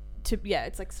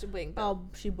 It's like still being built. Oh,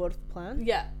 she bought off the plan.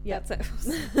 Yeah, that's it.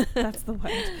 That's the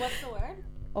word. What's the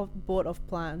word? Bought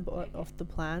off the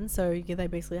plan. So yeah, they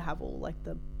basically have all like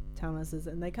the townhouses,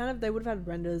 and they would have had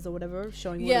renders or whatever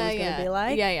showing what it was going to be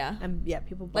like. Yeah. And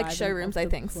people buy like showrooms, I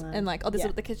think, plan. and like this is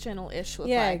what the kitchen will ish look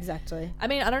like. Yeah, exactly. I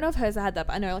mean, I don't know if hers had that,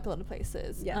 but I know like a lot of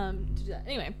places. To do that.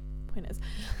 Anyway, point is,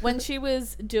 when she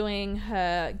was getting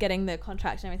the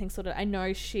contract and everything sorted, I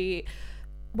know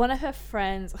one of her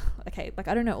friends, okay, like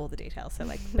I don't know all the details, so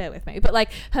like bear with me, but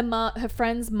like her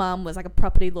friend's mum was like a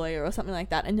property lawyer or something like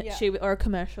that, and or a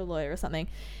commercial lawyer or something,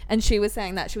 and she was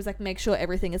saying that she was like, make sure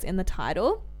everything is in the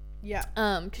title. Yeah.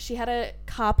 Because she had a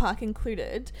car park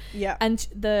included. Yeah. And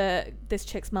this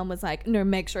chick's mum was like, no,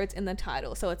 make sure it's in the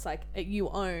title, so it's like you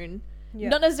own. Yeah.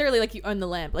 Not necessarily like you own the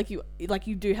land, but like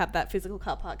you do have that physical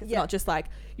car park. It's not just like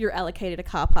you're allocated a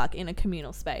car park in a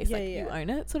communal space. You own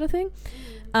it, sort of thing.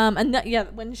 And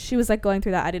that, when she was like going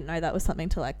through that, I didn't know that was something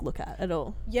to like look at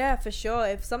all. Yeah, for sure.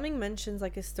 If something mentions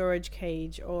like a storage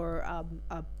cage or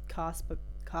a car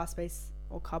space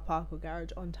or car park or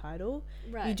garage on title,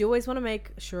 you do always want to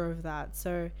make sure of that.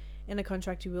 So in a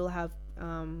contract, you will have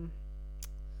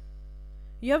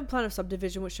you have a plan of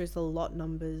subdivision which shows the lot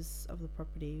numbers of the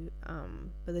property,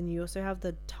 but then you also have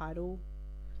the title.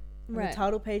 The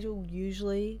title page will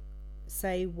usually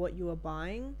say what you are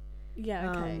buying. Yeah,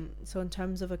 okay. So in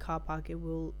terms of a car park, it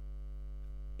will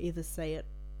either say it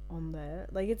on there.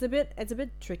 Like it's a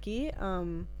bit tricky,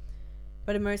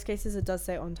 but in most cases it does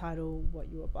say on title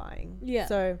what you are buying. Yeah.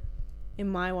 So in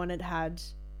my one, it had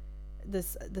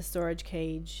the storage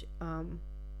cage,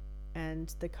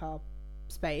 and the car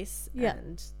space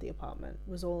and the apartment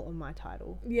was all on my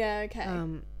title. Yeah, okay.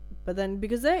 But then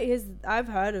because I've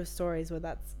heard of stories where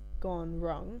that's gone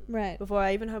wrong. Right. Before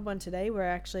I even heard one today where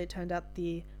actually it turned out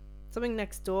something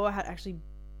next door had actually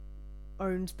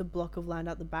owned the block of land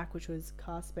out the back, which was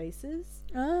car spaces.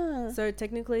 So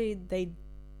technically they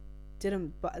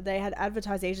didn't, but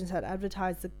agents had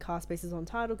advertised the car spaces on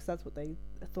title because that's what they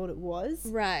thought it was.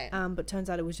 Right. But turns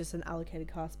out it was just an allocated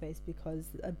car space because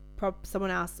someone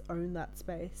else owned that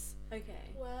space.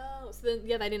 Okay. Wow. So then,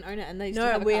 they didn't own it, and they still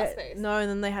have a car space. No, and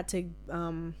then they had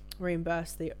to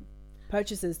reimburse the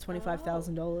purchases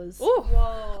 $25,000.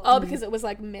 Oh, because it was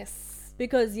like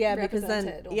because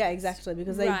then almost. exactly,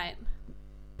 because they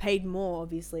paid more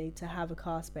obviously to have a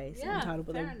car space entitled,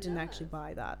 but they didn't actually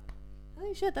buy that.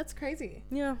 Holy shit, that's crazy.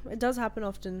 Yeah, it does happen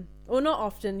often. Or not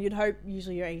often, you'd hope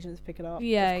usually your agents pick it up,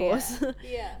 of course.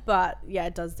 Yeah. But yeah,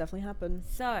 it does definitely happen.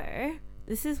 So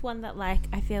this is one that like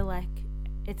I feel like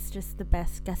it's just the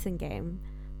best guessing game,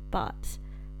 but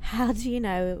how do you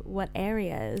know what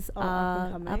areas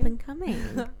are up and coming?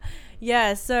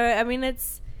 Yeah, so I mean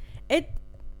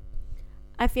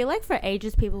I feel like for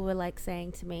ages people were like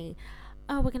saying to me,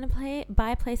 oh, we're gonna buy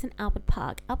a place in Albert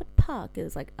Park. Albert Park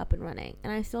is like up and running,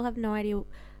 and I still have no idea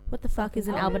what the fuck is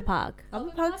in Albert Park.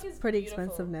 Albert Park's pretty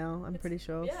expensive now, I'm pretty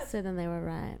sure. Yeah. So then they were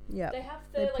right. Yeah. They have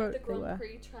the Grand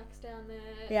Prix tracks down there.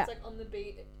 Yeah. It's like on the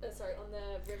beach, on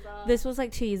the river. This was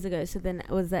like 2 years ago, so then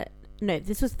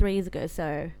this was 3 years ago,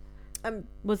 so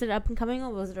was it up and coming or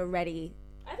was it already?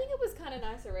 I think it was kind of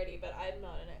nice already, but I'm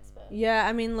not an expert. Yeah,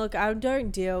 I mean, look, I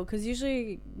don't deal, because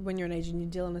usually when you're an agent, you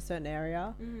deal in a certain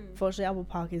area. Fortunately, Albert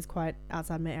Park is quite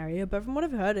outside my area, but from what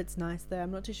I've heard, it's nice there.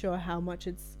 I'm not too sure how much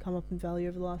it's come up in value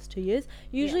over the last 2 years.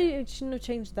 Usually, it shouldn't have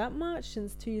changed that much,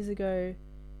 since 2 years ago,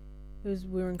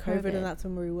 we were in COVID, and that's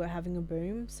when we were having a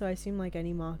boom. So I assume, like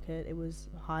any market, it was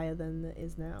higher than it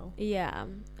is now. Yeah.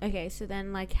 Okay, so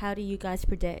then, like, how do you guys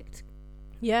predict?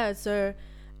 Yeah, so,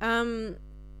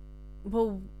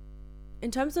 well, in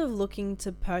terms of looking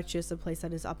to purchase a place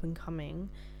that is up and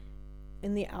coming,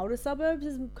 in the outer suburbs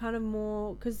is kind of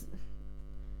more,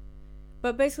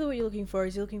 but basically what you're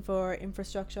looking for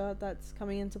infrastructure that's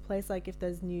coming into place, like if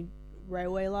there's new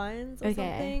railway lines or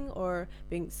something, or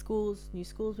new schools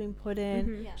being put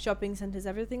in, shopping centers,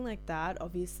 everything like that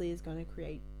obviously is going to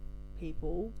create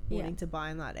people wanting to buy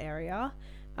in that area.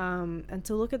 And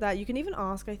to look at that, you can even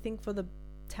ask, I think, for the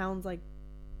towns like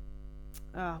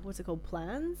what's it called,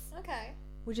 plans,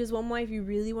 which is one way if you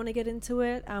really want to get into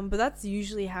it, but that's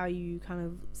usually how you kind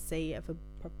of see if a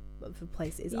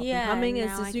place is up and coming,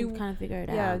 is just you kind of figure it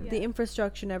out. The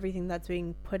infrastructure and everything that's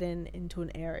being put into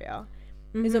an area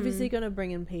is obviously going to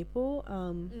bring in people,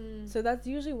 so that's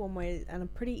usually one way, and a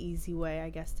pretty easy way, I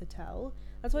guess, to tell.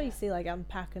 That's why you see, like, out in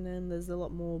Pakenham, there's a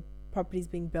lot more properties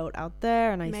being built out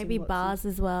there, and maybe bars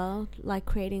as well, like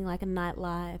creating like a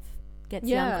nightlife, gets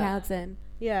young crowds in.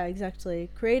 Yeah, exactly.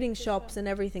 Creating shops and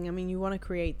everything. I mean, you want to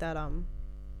create that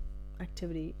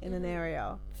activity in an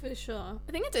area. For sure.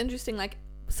 I think it's interesting, like,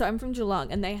 so I'm from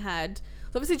Geelong, and they had, so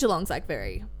obviously Geelong's like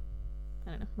very,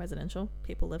 I don't know, residential.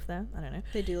 People live there. I don't know.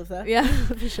 They do live there. Yeah.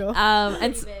 For sure.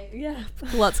 And yeah.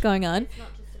 Lots going on. It's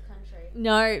not just a country.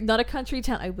 No, not a country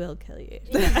town. I will kill you.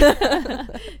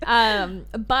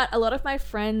 But a lot of my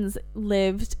friends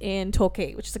lived in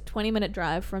Torquay, which is a 20-minute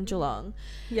drive from Geelong.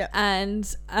 Yeah.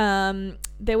 And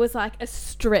there was like a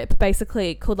strip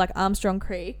basically called like Armstrong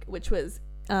Creek, which was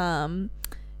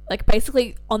like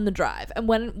basically on the drive. And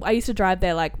when I used to drive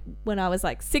there, like when I was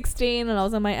like 16 and I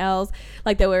was on my L's,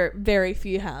 like there were very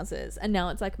few houses, and now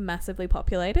it's like massively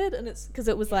populated. And it's because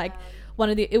it was like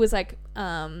it was like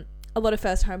a lot of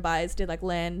first home buyers did like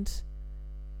land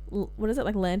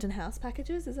and house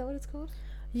packages, is that what it's called?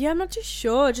 Yeah, I'm not too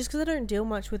sure, just because I don't deal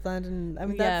much with land, and I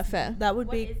mean, fair. That would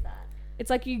What be. is that? It's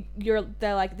like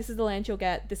they're like, this is the land you'll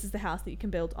get, this is the house that you can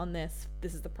build on this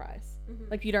is the price.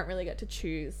 Like you don't really get to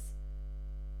choose.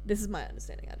 This is my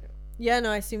understanding. I don't know. Yeah,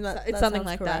 no, I assume that it's something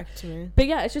like that to me. But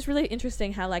yeah, it's just really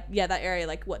interesting how like that area,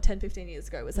 like what 10-15 years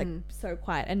ago was like so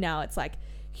quiet, and now it's like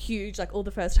huge. Like all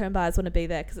the first home buyers want to be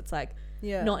there because it's like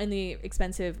not in the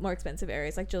more expensive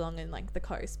areas like Geelong and like the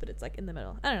coast, but it's like in the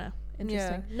middle. I don't know.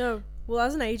 Interesting. Yeah. No. Well,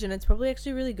 as an agent, it's probably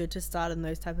actually really good to start in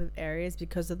those type of areas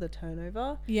because of the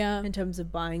turnover. Yeah. In terms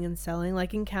of buying and selling,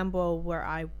 like in Camberwell, where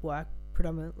I work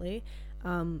predominantly,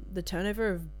 the turnover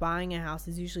of buying a house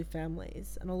is usually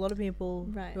families, and a lot of people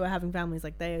who are having families,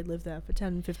 like they live there for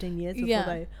 10-15 years before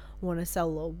they want to sell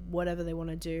or whatever they want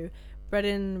to do. But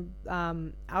in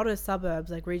outer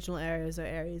suburbs, like regional areas or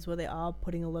areas where they are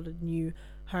putting a lot of new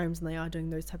homes and they are doing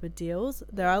those type of deals,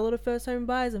 there are a lot of first home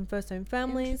buyers and first home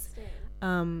families,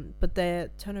 but their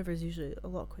turnover is usually a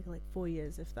lot quicker, like 4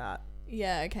 years if that.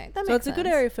 Yeah, okay, that makes sense. So it's a good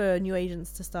area for new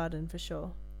agents to start in, for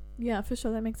sure. Yeah, for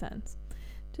sure, that makes sense.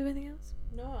 Do you have anything else?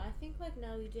 No, I think like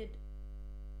Nell, you did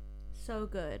so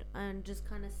good, and just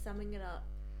kind of summing it up.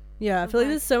 Yeah, I feel like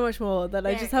there's so much more that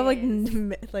I just have like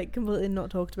completely not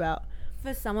talked about.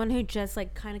 For someone who just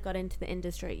like kind of got into the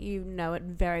industry, you know it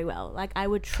very well. Like I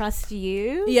would trust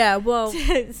you. Yeah, well,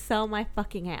 to sell my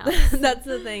fucking house. That's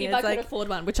the thing. If I could afford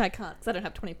one, which I can't, because I don't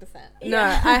have 20%. No,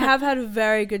 I have had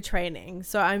very good training,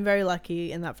 so I'm very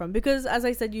lucky in that front. Because as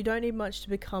I said, you don't need much to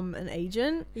become an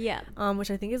agent. Yeah. Which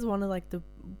I think is one of like the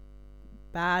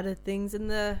bad things in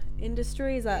the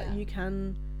industry is that you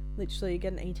can literally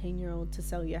get an 18-year-old to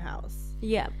sell your house.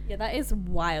 Yeah, that is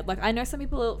wild. Like, I know some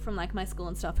people from like my school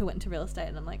and stuff who went into real estate,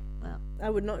 and I'm like, well, I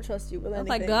would not trust you with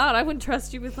anything. Oh my god, I wouldn't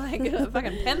trust you with like a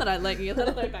fucking pen that I'd let you, let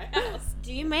alone my house.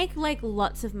 Do you make like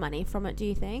lots of money from it, do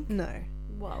you think? No.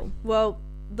 Whoa. Well,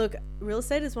 look, real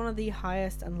estate is one of the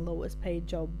highest and lowest paid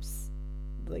jobs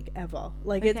like ever.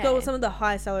 Like, it's got some of the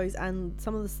highest salaries and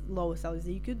some of the lowest salaries.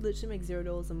 You could literally make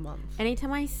 $0 a month.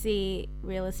 Anytime I see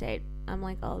real estate, I'm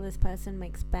like, oh, this person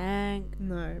makes bank.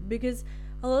 No, because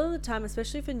a lot of the time,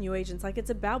 especially for new agents, like, it's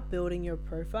about building your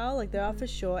profile. Like, there are for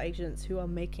sure agents who are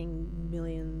making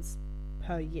millions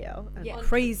per year and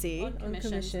crazy on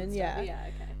commission. Yeah. Okay.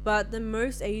 But the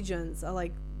most agents are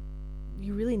like,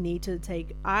 you really need to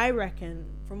take, I reckon,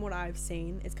 from what I've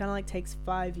seen, it's kind of like takes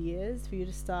 5 years for you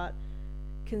to start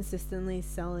consistently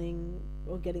selling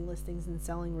or getting listings and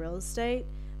selling real estate.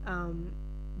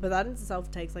 But that in itself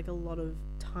takes like a lot of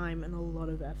time and a lot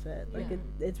of effort. Like,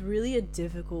 it's really a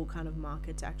difficult kind of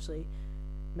market to actually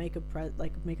make a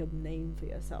name for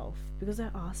yourself, because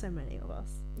there are so many of us.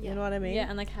 You know what I mean? Yeah.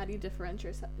 And like, how do you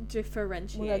differentiate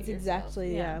well, that's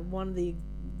exactly one of the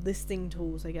listing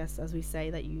tools, I guess, as we say,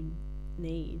 that you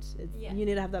need. You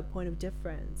need to have that point of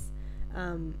difference.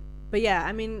 But yeah,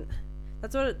 I mean,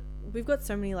 that's what we've got,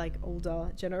 so many like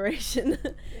older generation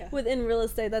within real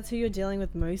estate. That's who you're dealing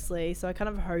with mostly. So I kind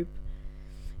of hope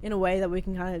in a way that we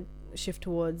can kind of shift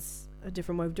towards a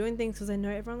different way of doing things, because I know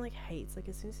everyone like hates, like,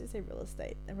 as soon as you say real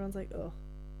estate, everyone's like, oh,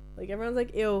 like, everyone's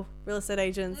like, ew, real estate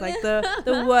agents, like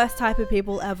the worst type of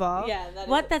people ever.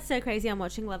 That's so crazy. I'm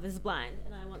watching Love is Blind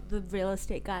and I want the real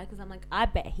estate guy, because I'm like, I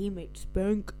bet he makes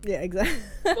bank. Yeah, exactly.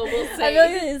 Well, we'll see. I feel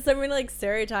like there's so many like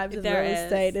stereotypes of real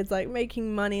estate. It's like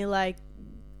making money, like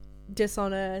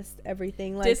dishonest,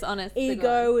 everything, like dishonest,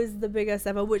 ego is the biggest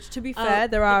ever, which, to be fair,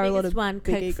 there are a lot of one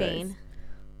big coke egos. fiend.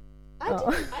 I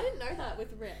didn't know that with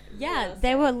Rick. Yeah,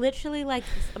 they were literally like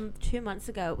 2 months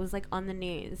ago. It was like on the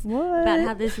news what? About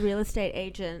how this real estate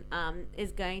agent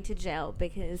is going to jail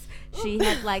because she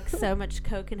had like so much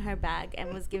coke in her bag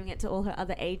and was giving it to all her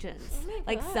other agents,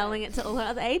 like selling it to all her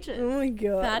other agents. Oh my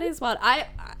god, that is what I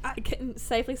can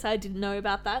safely say I didn't know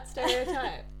about that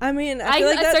stereotype. I mean, I feel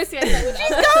like associate that with she's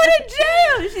going to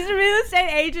jail. She's a real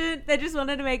estate agent that just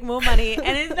wanted to make more money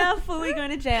and is now fully going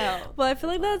to jail. Well, I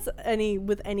feel like that's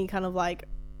with any kind of like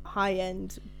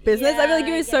high-end business. I feel like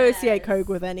you associate coke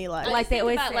with any like they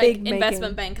always say, like,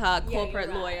 investment banker,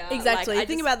 corporate lawyer. Exactly. Like,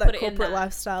 think about that corporate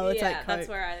lifestyle. It's like coke. That's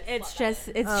where it's just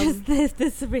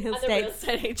this real estate. Real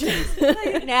estate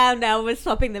agent. now we're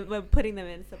stopping them. We're putting them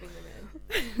in. Stopping them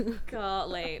in.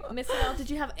 Golly, Miss Nell, did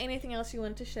you have anything else you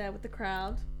wanted to share with the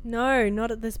crowd? No, not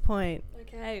at this point.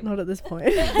 Okay. Not at this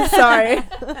point. Sorry.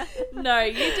 No,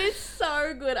 you did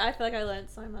so good. I feel like I learned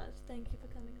so much. Thank you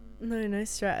for coming on. No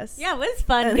stress. Yeah, it was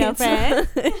fun, girlfriend.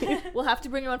 We'll have to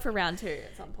bring you on for round 2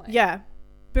 at some point. Yeah.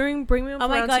 Bring me on for round 2. Oh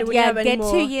my god, yeah, get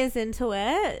 2 years into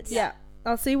it. Yeah.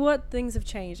 I'll see what things have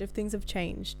changed, if things have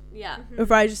changed. Yeah. Or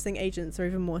if I just think agents are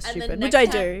even more stupid, which I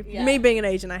do. Yeah. Me being an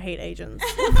agent, I hate agents.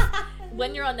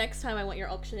 When you're on next time, I want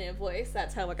your auctioneer voice.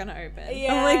 That's how we're going to open.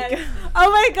 Yeah. Oh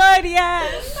my god,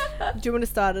 yes. Do you want to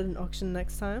start at an auction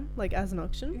next time? Like, as an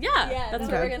auction? Yeah. That's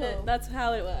what we're going to... That's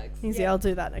how it works. Easy, I'll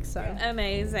do that next time.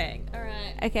 Amazing. All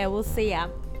right. Okay, we'll see ya.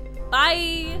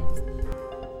 Bye.